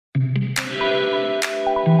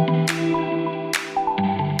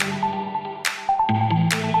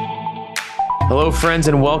Hello, friends,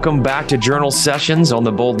 and welcome back to Journal Sessions on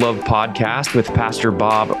the Bold Love Podcast with Pastor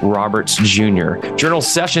Bob Roberts Jr. Journal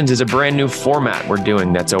Sessions is a brand new format we're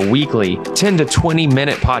doing that's a weekly 10 to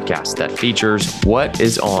 20-minute podcast that features what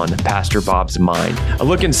is on Pastor Bob's mind. A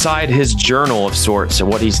look inside his journal of sorts and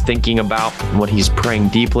what he's thinking about and what he's praying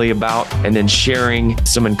deeply about, and then sharing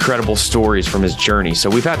some incredible stories from his journey. So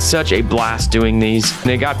we've had such a blast doing these,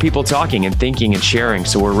 and it got people talking and thinking and sharing,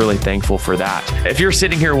 so we're really thankful for that. If you're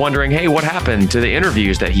sitting here wondering, hey, what happened to the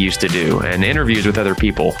interviews that he used to do and interviews with other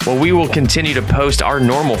people? Well, we will continue to post our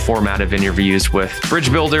normal format of interviews with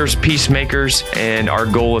bridge builders, peacemakers, and our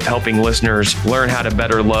goal of helping listeners learn how to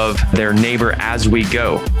better love their neighbor as we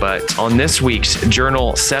go. But on this week's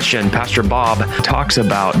journal session, Pastor Bob talks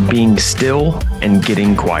about being still and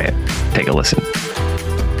getting quiet. Take a listen.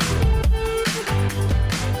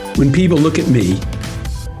 When people look at me,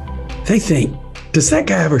 they think, does that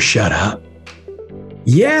guy ever shut up?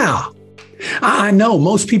 Yeah. I know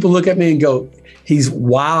most people look at me and go, he's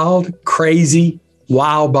wild, crazy,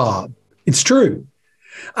 wild Bob. It's true.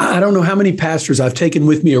 I don't know how many pastors I've taken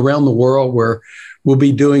with me around the world where we'll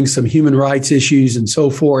be doing some human rights issues and so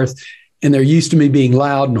forth. And they're used to me being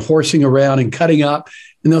loud and horsing around and cutting up.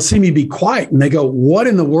 And they'll see me be quiet. And they go, what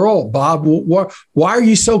in the world, Bob? Why are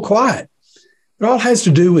you so quiet? It all has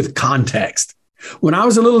to do with context. When I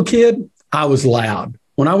was a little kid, I was loud.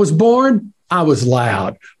 When I was born, I was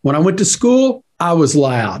loud. When I went to school, I was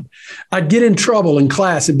loud. I'd get in trouble in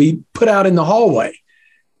class and be put out in the hallway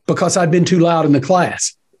because I'd been too loud in the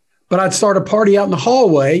class. But I'd start a party out in the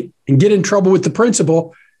hallway and get in trouble with the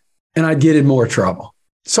principal, and I'd get in more trouble.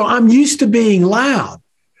 So I'm used to being loud.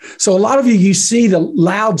 So a lot of you see the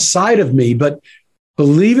loud side of me, but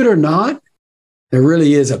believe it or not, there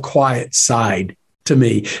really is a quiet side to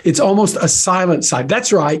me. It's almost a silent side.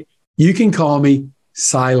 That's right. You can call me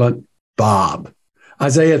Silent Bob.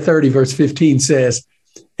 Isaiah 30, verse 15 says,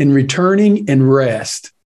 in returning and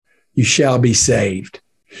rest, you shall be saved.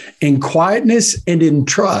 In quietness and in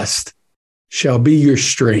trust shall be your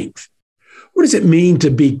strength. What does it mean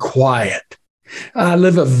to be quiet? I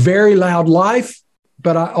live a very loud life,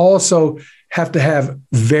 but I also have to have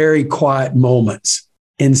very quiet moments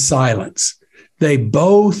in silence. They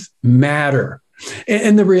both matter.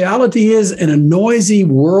 And the reality is, in a noisy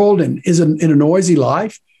world and in a noisy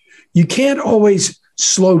life, you can't always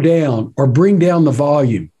slow down or bring down the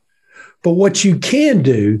volume. But what you can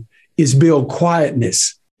do is build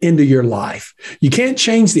quietness into your life. You can't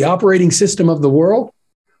change the operating system of the world,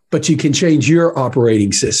 but you can change your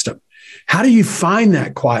operating system. How do you find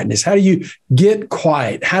that quietness? How do you get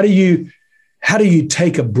quiet? How do you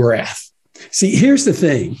take a breath? See, here's the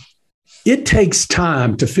thing. It takes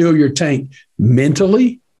time to fill your tank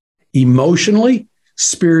mentally, emotionally,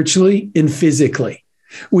 spiritually, and physically.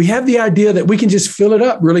 We have the idea that we can just fill it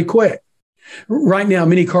up really quick. Right now,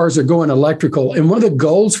 many cars are going electrical. And one of the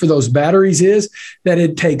goals for those batteries is that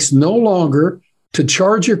it takes no longer to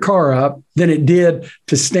charge your car up than it did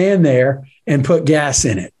to stand there and put gas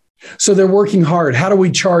in it. So they're working hard. How do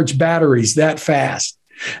we charge batteries that fast?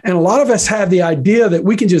 And a lot of us have the idea that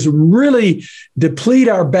we can just really deplete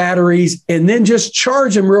our batteries and then just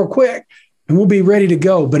charge them real quick and we'll be ready to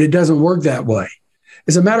go. But it doesn't work that way.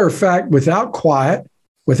 As a matter of fact, without quiet,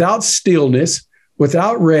 without stillness,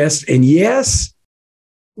 without rest, and yes,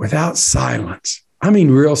 without silence. I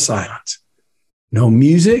mean, real silence. No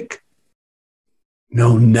music,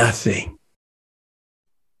 no nothing.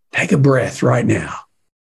 Take a breath right now.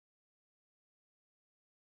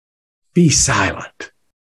 Be silent.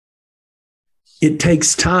 It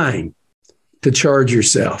takes time to charge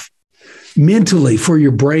yourself. Mentally, for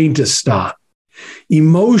your brain to stop.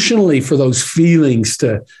 Emotionally, for those feelings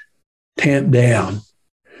to tamp down.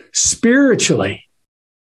 Spiritually,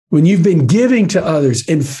 when you've been giving to others,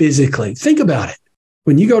 and physically. Think about it.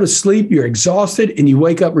 When you go to sleep, you're exhausted and you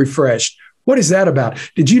wake up refreshed. What is that about?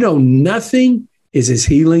 Did you know nothing is as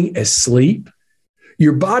healing as sleep?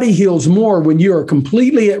 Your body heals more when you are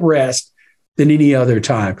completely at rest than any other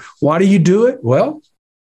time. Why do you do it? Well,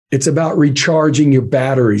 it's about recharging your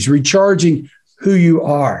batteries, recharging who you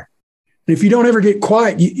are. And if you don't ever get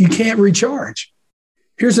quiet, you can't recharge.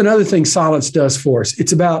 Here's another thing silence does for us.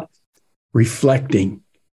 It's about reflecting.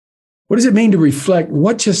 What does it mean to reflect?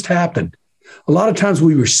 What just happened? A lot of times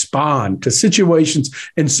we respond to situations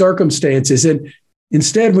and circumstances, and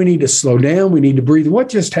instead we need to slow down. We need to breathe. What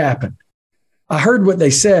just happened? I heard what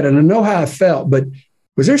they said, and I know how I felt, but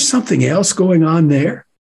was there something else going on there?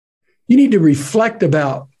 You need to reflect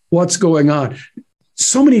about what's going on.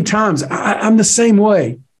 So many times I'm the same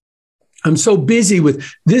way. I'm so busy with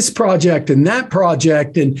this project and that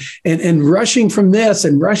project and rushing from this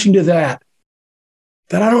and rushing to that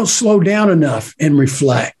that I don't slow down enough and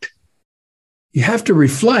reflect. You have to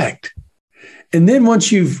reflect. And then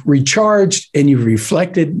once you've recharged and you've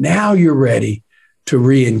reflected, now you're ready to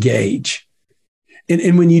re-engage.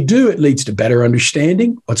 And when you do, it leads to better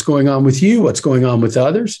understanding what's going on with you, what's going on with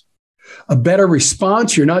others, a better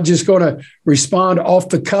response. You're not just going to respond off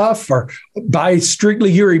the cuff or by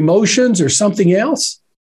strictly your emotions or something else.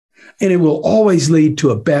 And it will always lead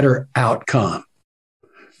to a better outcome.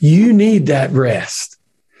 You need that rest.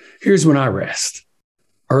 Here's when I rest,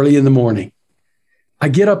 early in the morning. I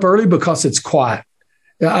get up early because it's quiet.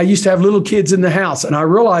 I used to have little kids in the house, and I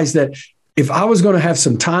realized that if I was going to have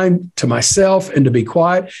some time to myself and to be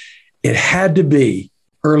quiet, it had to be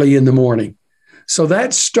early in the morning. So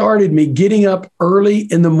that started me getting up early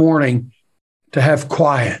in the morning to have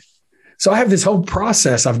quiet. So I have this whole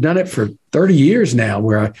process. I've done it for 30 years now,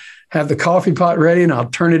 where I have the coffee pot ready and I'll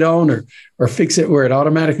turn it on or fix it where it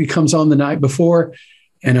automatically comes on the night before.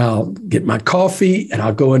 And I'll get my coffee and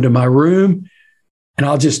I'll go into my room and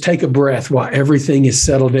I'll just take a breath while everything is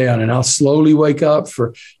settled down. And I'll slowly wake up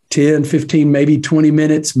for 10, 15, maybe 20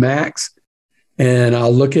 minutes max. And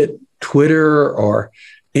I'll look at Twitter or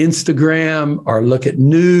Instagram or look at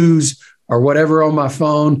news or whatever on my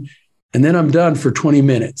phone. And then I'm done for 20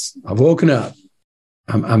 minutes. I've woken up.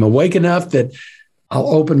 I'm awake enough that I'll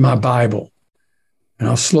open my Bible and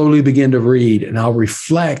I'll slowly begin to read and I'll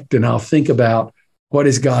reflect and I'll think about what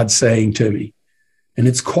is God saying to me. And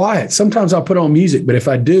it's quiet. Sometimes I'll put on music, but if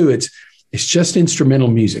I do, it's just instrumental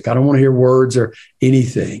music. I don't want to hear words or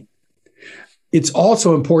anything. It's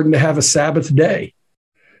also important to have a Sabbath day.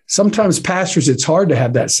 Sometimes, pastors, it's hard to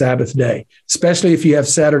have that Sabbath day, especially if you have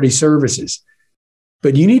Saturday services.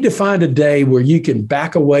 But you need to find a day where you can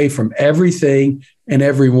back away from everything and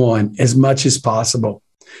everyone as much as possible.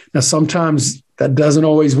 Now, sometimes that doesn't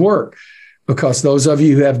always work because those of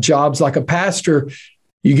you who have jobs like a pastor,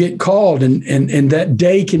 you get called and that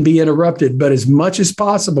day can be interrupted. But as much as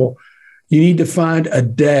possible, you need to find a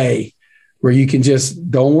day where you can just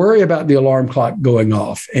don't worry about the alarm clock going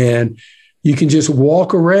off and you can just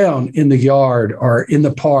walk around in the yard or in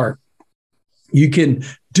the park. You can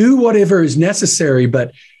do whatever is necessary,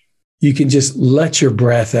 but you can just let your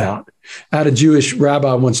breath out. I had a Jewish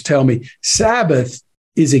rabbi once tell me, Sabbath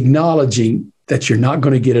is acknowledging that you're not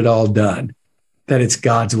going to get it all done, that it's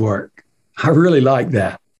God's work. I really like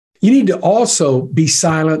that. You need to also be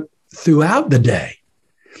silent throughout the day.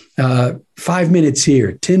 5 minutes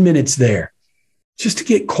here, 10 minutes there, just to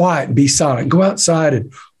get quiet and be silent. Go outside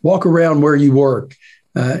and walk around where you work,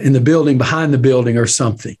 in the building, behind the building or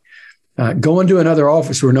something. Go into another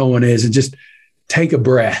office where no one is and just take a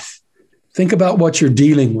breath. Think about what you're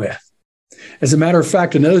dealing with. As a matter of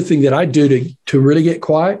fact, another thing that I do to really get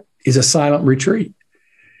quiet is a silent retreat.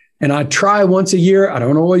 And I try once a year. I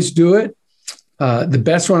don't always do it. The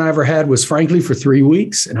best one I ever had was, frankly, for 3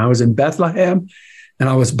 weeks. And I was in Bethlehem and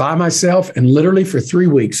I was by myself. And literally for 3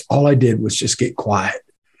 weeks, all I did was just get quiet.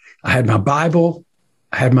 I had my Bible.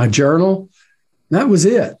 I had my journal. And that was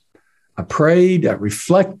it. I prayed. I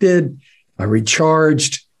reflected. I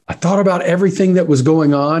recharged. I thought about everything that was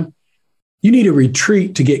going on. You need a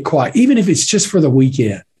retreat to get quiet, even if it's just for the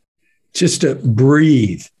weekend, just to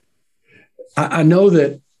breathe. I know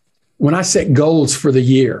that when I set goals for the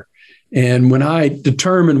year and when I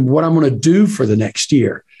determine what I'm going to do for the next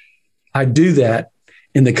year, I do that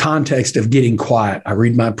in the context of getting quiet. I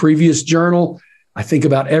read my previous journal. I think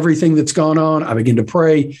about everything that's gone on. I begin to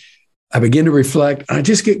pray. I begin to reflect. And I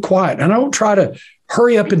just get quiet. And I don't try to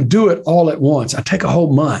hurry up and do it all at once. I take a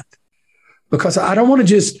whole month because I don't want to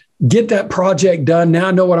just get that project done. Now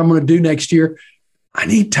I know what I'm going to do next year. I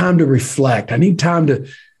need time to reflect. I need time to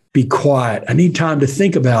be quiet. I need time to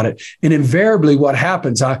think about it. And invariably what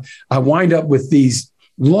happens, I wind up with these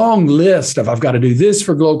long lists of I've got to do this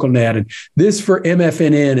for GlocalNet and this for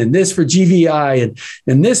MFNN and this for GVI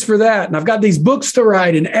and this for that. And I've got these books to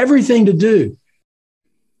write and everything to do.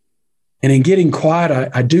 And in getting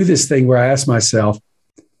quiet, I do this thing where I ask myself,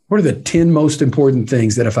 what are the 10 most important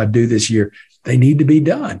things that if I do this year, they need to be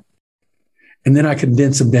done? And then I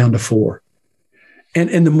condense them down to 4.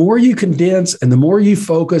 And the more you condense and the more you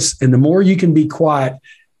focus and the more you can be quiet,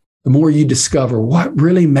 the more you discover what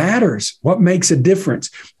really matters, what makes a difference.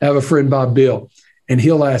 I have a friend, Bob Bill, and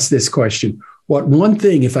he'll ask this question: what one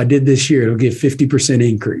thing, if I did this year, it'll give 50%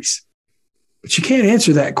 increase? But you can't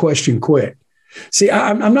answer that question quick. See,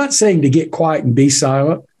 I'm not saying to get quiet and be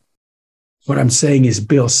silent. What I'm saying is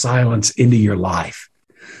build silence into your life.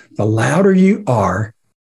 The louder you are,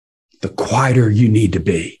 the quieter you need to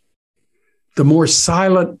be. The more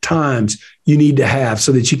silent times you need to have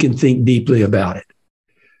so that you can think deeply about it.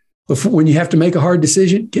 When you have to make a hard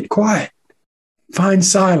decision, get quiet. Find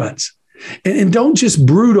silence. And don't just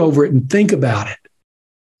brood over it and think about it.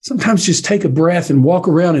 Sometimes just take a breath and walk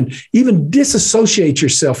around and even disassociate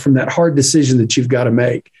yourself from that hard decision that you've got to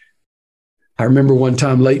make. I remember one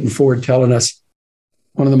time Leighton Ford telling us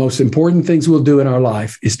one of the most important things we'll do in our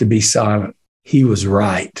life is to be silent. He was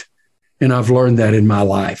right. And I've learned that in my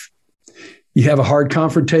life. You have a hard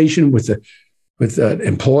confrontation with an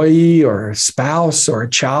employee or a spouse or a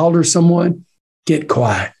child or someone, get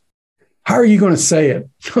quiet. How are you going to say it?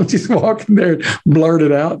 Don't just walk in there and blurt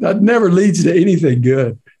it out. That never leads to anything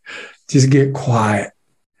good. Just get quiet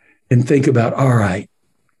and think about, all right,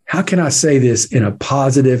 how can I say this in a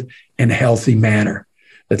positive and healthy manner?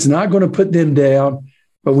 That's not going to put them down,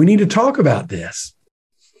 but we need to talk about this.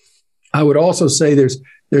 I would also say there's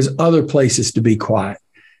other places to be quiet.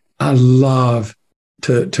 I love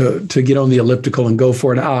to get on the elliptical and go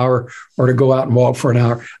for an hour or to go out and walk for an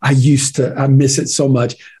hour. I miss it so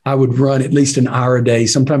much. I would run at least an hour a day,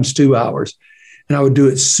 sometimes 2 hours. And I would do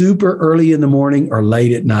it super early in the morning or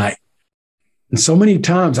late at night. And so many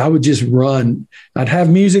times I would just run. I'd have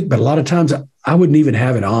music, but a lot of times I wouldn't even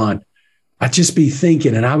have it on. I'd just be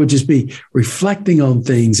thinking and I would just be reflecting on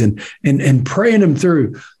things and praying them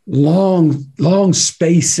through long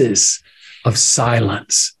spaces of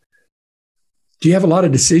silence. Do you have a lot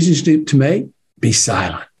of decisions to make? Be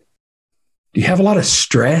silent. Do you have a lot of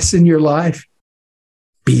stress in your life?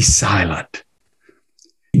 Be silent.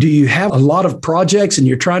 Do you have a lot of projects and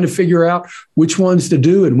you're trying to figure out which ones to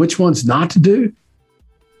do and which ones not to do?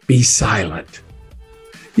 Be silent.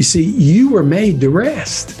 You see, you were made to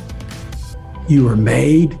rest. You were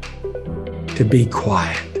made to be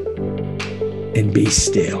quiet and be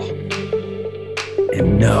still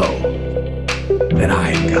and know that I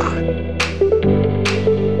am God.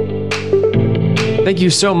 Thank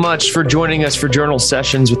you so much for joining us for Journal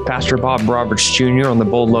Sessions with Pastor Bob Roberts Jr. on the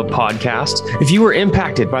Bold Love Podcast. If you were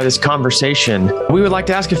impacted by this conversation, we would like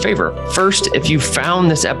to ask a favor. First, if you found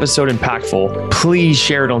this episode impactful, please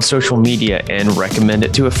share it on social media and recommend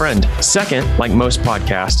it to a friend. Second, like most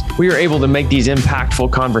podcasts, we are able to make these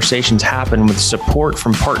impactful conversations happen with support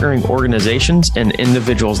from partnering organizations and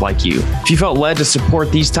individuals like you. If you felt led to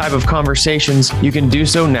support these type of conversations, you can do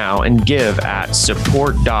so now and give at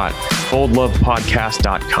support.boldlovepodcast.com.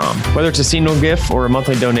 Whether it's a single gift or a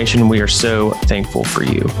monthly donation, we are so thankful for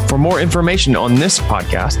you. For more information on this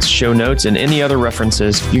podcast, show notes, and any other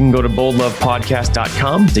references, you can go to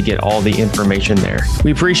boldlovepodcast.com to get all the information there.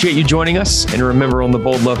 We appreciate you joining us. And remember, on the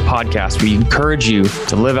Bold Love Podcast, we encourage you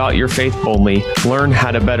to live out your faith boldly, learn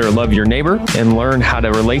how to better love your neighbor, and learn how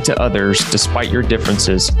to relate to others despite your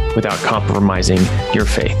differences without compromising your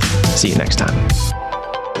faith. See you next time.